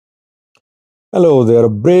Hello there.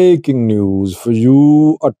 Breaking news for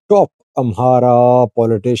you. A top Amhara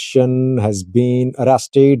politician has been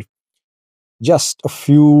arrested. Just a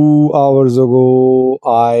few hours ago,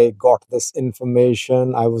 I got this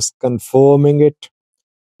information. I was confirming it.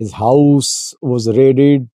 His house was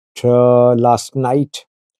raided last night.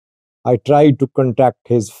 I tried to contact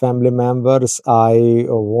his family members. I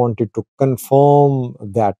wanted to confirm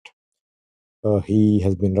that he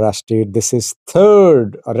has been arrested. This is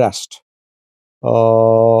third arrest,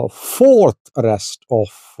 fourth arrest of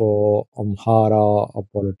Amhara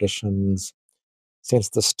politicians since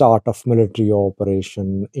the start of military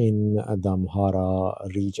operation in the Amhara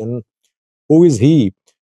region. Who is he?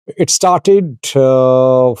 It started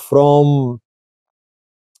from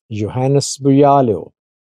Johannes Buyalio.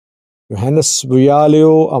 Johannes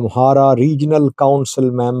Buyalio, Amhara regional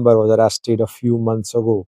council member, was arrested a few months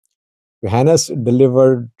ago. He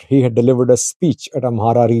had delivered a speech at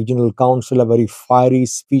Amhara Regional Council, a very fiery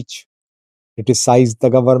speech, criticized the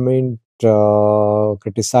government,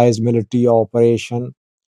 criticized military operation.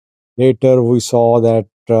 Later, we saw that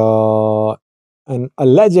an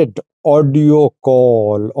alleged audio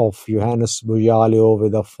call of Johannes Bujalio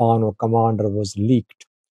with a Fano commander was leaked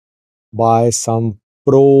by some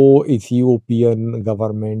pro-Ethiopian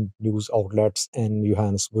government news outlets, and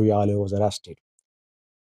Johannes Bujalio was arrested.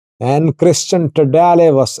 And Christian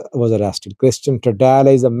Tadale was arrested. Christian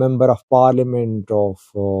Tadale is a member of parliament of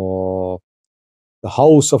the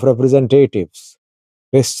House of Representatives.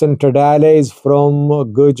 Christian Tadale is from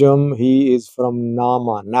Gujum. He is from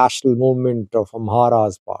Nama, National Movement of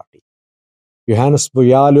Amhara's party. Johannes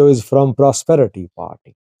Buyalio is from Prosperity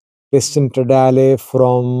Party. Christian Tadale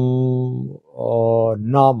from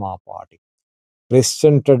Nama party.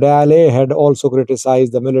 Christian Tadale had also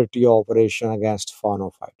criticized the military operation against Fano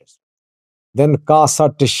fighters. Then Kasa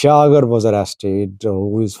Tishagar was arrested,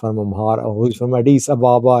 who is from Amhara, who is from Addis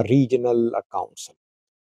Ababa Regional Council.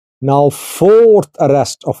 Now, fourth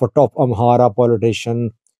arrest of a top Amhara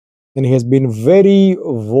politician, and he has been very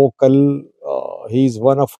vocal. He's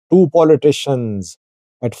one of two politicians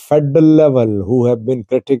at federal level who have been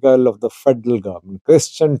critical of the federal government,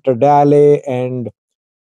 Christian Tadale and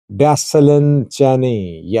Dasalin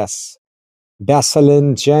Chani. Yes,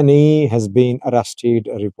 Dasalin Chani has been arrested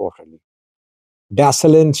reportedly.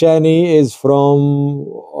 Dasalin Chani is from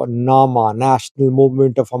Nama, National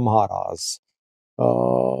Movement of Amharas.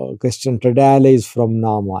 Christian Tadale is from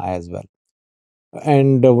Nama as well.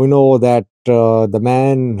 And we know that the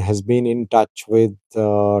man has been in touch with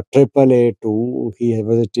AAA too. He has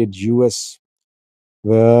visited US,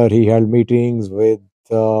 where he held meetings with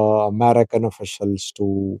American officials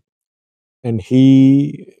too. And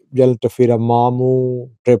he, Jaltafira Mamu,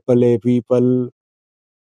 AAA people,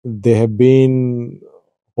 they have been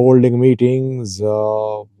holding meetings.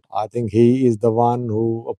 I think he is the one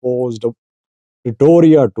who opposed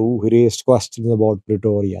Pretoria too. He raised questions about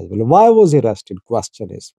Pretoria as well. Why was he arrested?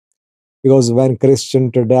 Question is because when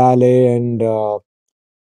Christian Tadale and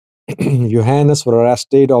Johannes were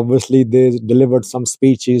arrested, obviously they delivered some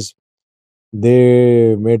speeches,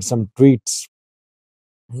 they made some tweets,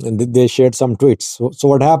 and they shared some tweets. So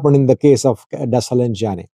what happened in the case of Dasalan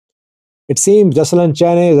Chane? It seems Dasalan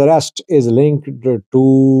Chane's arrest is linked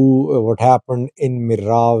to what happened in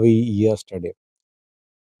Miravi yesterday.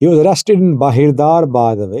 He was arrested in Bahirdar,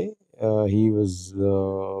 by the way. He was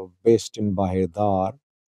based in Bahirdar.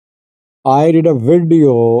 I did a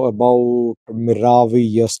video about Miravi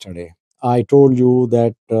yesterday. I told you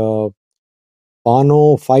that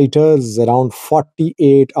Pano fighters around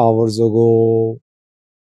 48 hours ago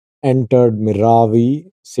entered Miravi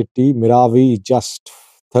city. Miravi is just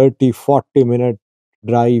 30-40 minute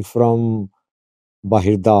drive from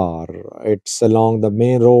Bahirdar. It's along the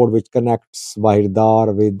main road which connects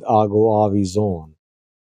Bahirdar with Ago Avi zone.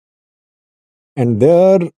 And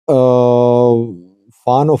there,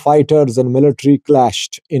 Fano fighters and military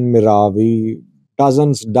clashed in Miravi.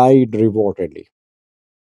 Dozens died reportedly.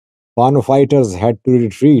 Fano fighters had to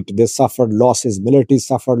retreat. They suffered losses. Military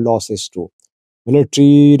suffered losses too.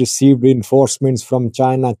 Military received reinforcements from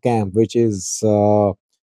China camp, which is a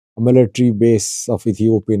military base of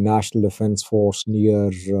Ethiopian National Defense Force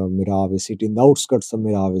near Miravi city, in the outskirts of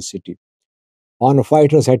Miravi city. Fano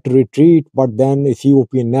fighters had to retreat, but then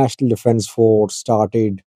Ethiopian National Defense Force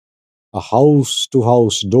started a house to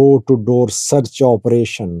house, door to door search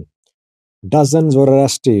operation. Dozens were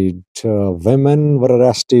arrested, women were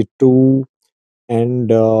arrested too, and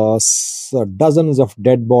dozens of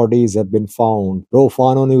dead bodies have been found.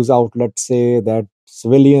 Profano news outlets say that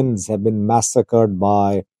civilians have been massacred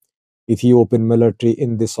by Ethiopian military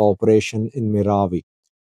in this operation in Miravi.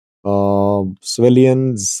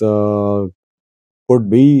 Civilians could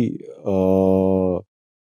be among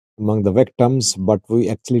the victims, but we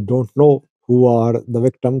actually don't know who are the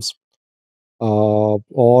victims.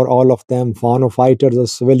 Or all of them Fano fighters or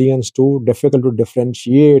civilians too. Difficult to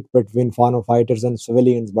differentiate between Fano fighters and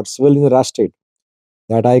civilians, but civilians arrested.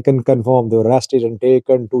 That I can confirm. They were arrested and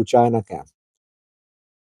taken to China camp.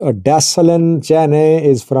 Dasalan Chane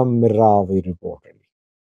is from Miravi, reportedly.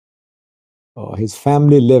 His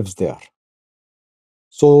family lives there.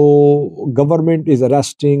 So government is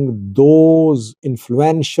arresting those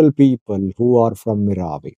influential people who are from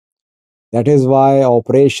Miravi. That is why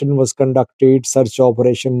operation was conducted, search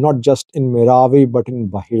operation, not just in Miravi, but in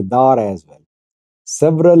Bahirdar as well.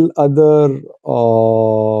 Several other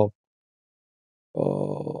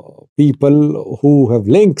people who have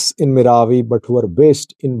links in Miravi, but who are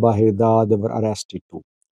based in Bahirdar, they were arrested too.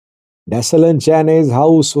 Dasalan Chane's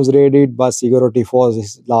house was raided by security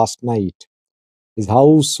forces last night. His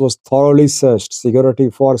house was thoroughly searched. Security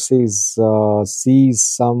forces seized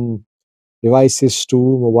some devices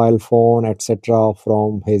too, mobile phone, etc.,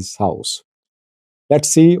 from his house. Let's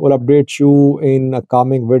see, we'll update you in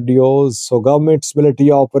upcoming videos. So, government's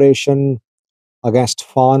military operation against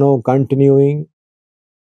Fano continuing.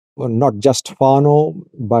 Well, not just Fano,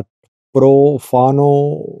 but pro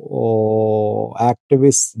Fano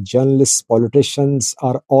activists, journalists, politicians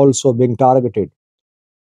are also being targeted.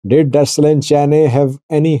 Did Darsalan Chane have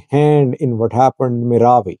any hand in what happened in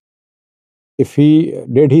Miravi? If he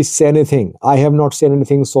did, he say anything? I have not seen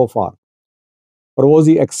anything so far. Or was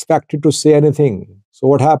he expected to say anything? So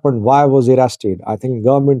what happened? Why was he arrested? I think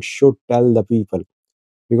government should tell the people,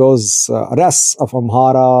 because arrests of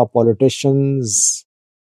Amhara politicians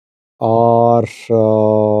are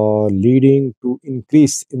leading to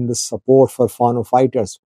increase in the support for Fano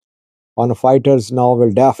fighters. Fano fighters now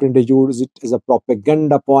will definitely use it as a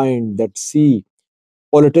propaganda point that, see,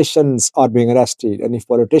 politicians are being arrested, and if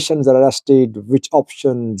politicians are arrested, which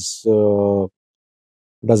options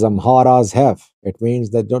does Amharas have? It means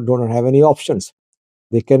they don't have any options.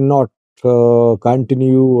 They cannot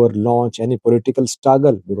continue or launch any political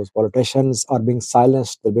struggle because politicians are being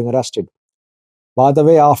silenced, they're being arrested. By the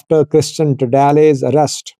way, after Christian Tadale's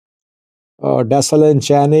arrest, Dasalan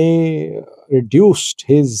Chane reduced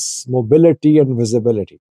his mobility and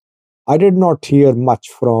visibility. I did not hear much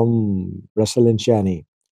from Dasalan Chane.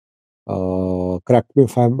 Correct me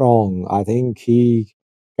if I'm wrong. I think he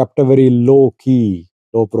kept a very low key,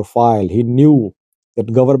 low profile. He knew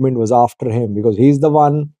that government was after him because he's the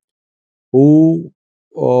one who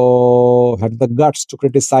had the guts to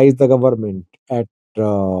criticize the government at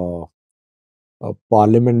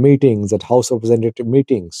parliament meetings, at House Representative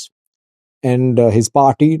meetings. And his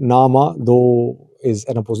party, Nama, though is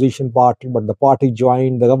an opposition party, but the party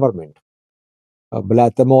joined the government.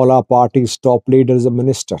 Balatemola party's top leader is a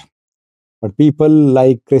minister. But people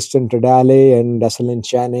like Christian Tadale and Dasalan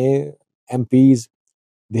Chane, MPs,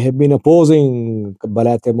 they have been opposing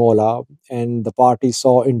Balatemola, and the party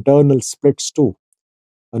saw internal splits too.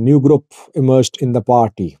 A new group emerged in the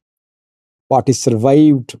party. Party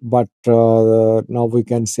survived, but now we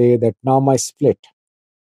can say that Nama is split.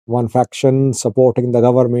 One faction supporting the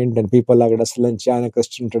government, and people like Dasalan Chane,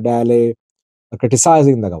 Christian Tadale are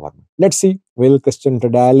criticizing the government. Let's see, will Christian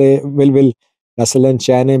Tadale, will Dasalan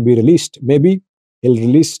Chane be released? Maybe he'll be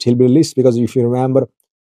released because if you remember,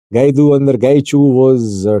 Gaidu under Gaichu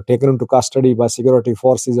was taken into custody by security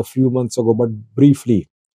forces a few months ago, but briefly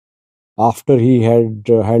after he had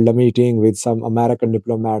held a meeting with some American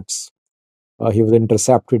diplomats. He was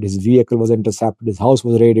intercepted, his vehicle was intercepted, his house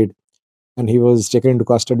was raided, and he was taken into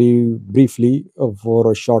custody briefly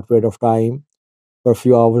for a short period of time. For a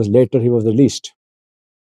few hours later, he was released.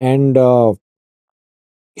 And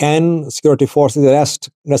can security forces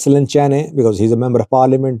arrest Dasalan Chane because he's a member of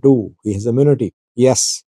parliament too? He has immunity.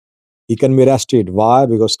 Yes, he can be arrested. Why?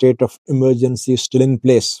 Because state of emergency is still in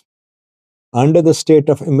place. Under the state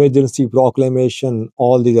of emergency proclamation,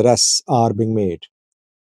 all these arrests are being made.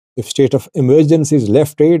 If state of emergency is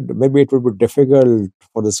lifted, maybe it would be difficult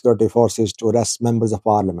for the security forces to arrest members of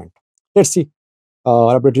parliament. Let's see.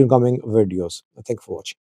 I'll update you in coming videos. Thank you for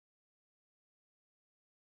watching.